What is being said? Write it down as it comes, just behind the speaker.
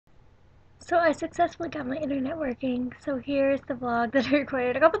So I successfully got my internet working, so here's the vlog that I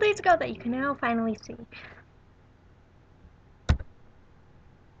recorded a couple days ago that you can now finally see.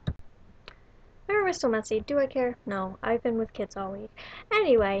 My room is still messy. Do I care? No, I've been with kids all week.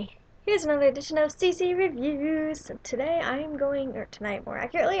 Anyway, here's another edition of CiCi Reviews. Today I'm going, or tonight more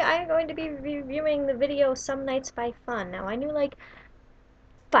accurately, I'm going to be reviewing the video Some Nights by Fun. Now I knew like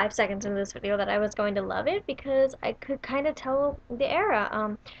 5 seconds into this video that I was going to love it because I could kind of tell the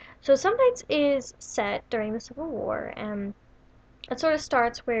era. So Some Nights is set during the Civil War, and it sort of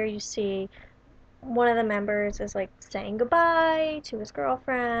starts where you see one of the members is like saying goodbye to his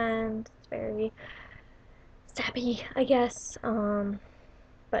girlfriend. It's very sappy, I guess.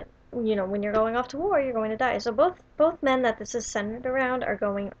 But you know, when you're going off to war, you're going to die. So both men that this is centered around are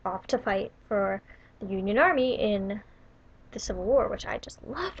going off to fight for the Union Army in the Civil War, which I just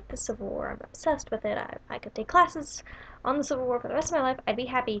loved the Civil War. I'm obsessed with it. I could take classes on the Civil War for the rest of my life. I'd be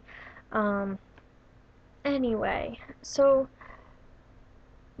happy. Anyway, so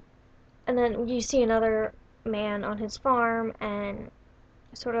and then you see another man on his farm, and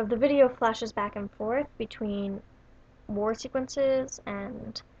sort of the video flashes back and forth between war sequences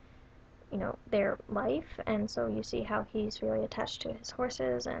and their life, and so you see how he's really attached to his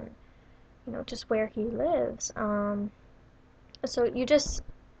horses and just where he lives. So you just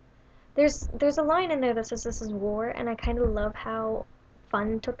there's a line in there that says this is war, and I kind of love how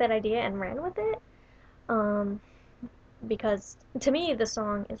Fun took that idea and ran with it. Because to me the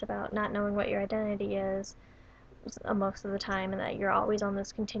song is about not knowing what your identity is most of the time, and that you're always on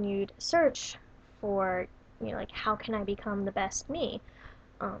this continued search for like, how can I become the best me.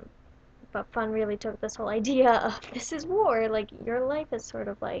 But Fun really took this whole idea of this is war, like your life is sort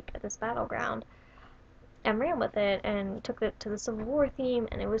of like this battleground, and ran with it and took it to the Civil War theme,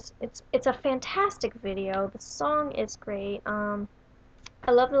 and it's a fantastic video. The song is great. I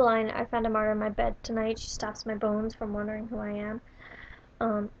love the line, "I found a martyr in my bed tonight. She stops my bones from wondering who I am."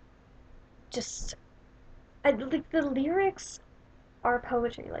 Um, just, like, the lyrics are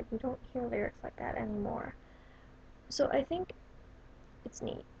poetry. Like, you don't hear lyrics like that anymore. So I think it's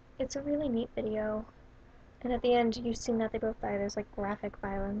neat. It's a really neat video. And at the end, you've seen that they both die. There's like graphic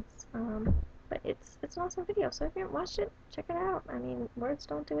violence. But it's an awesome video. So if you haven't watched it, check it out. I mean, words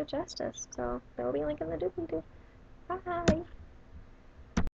don't do it justice. So there will be a link in the doobly-doo. Bye.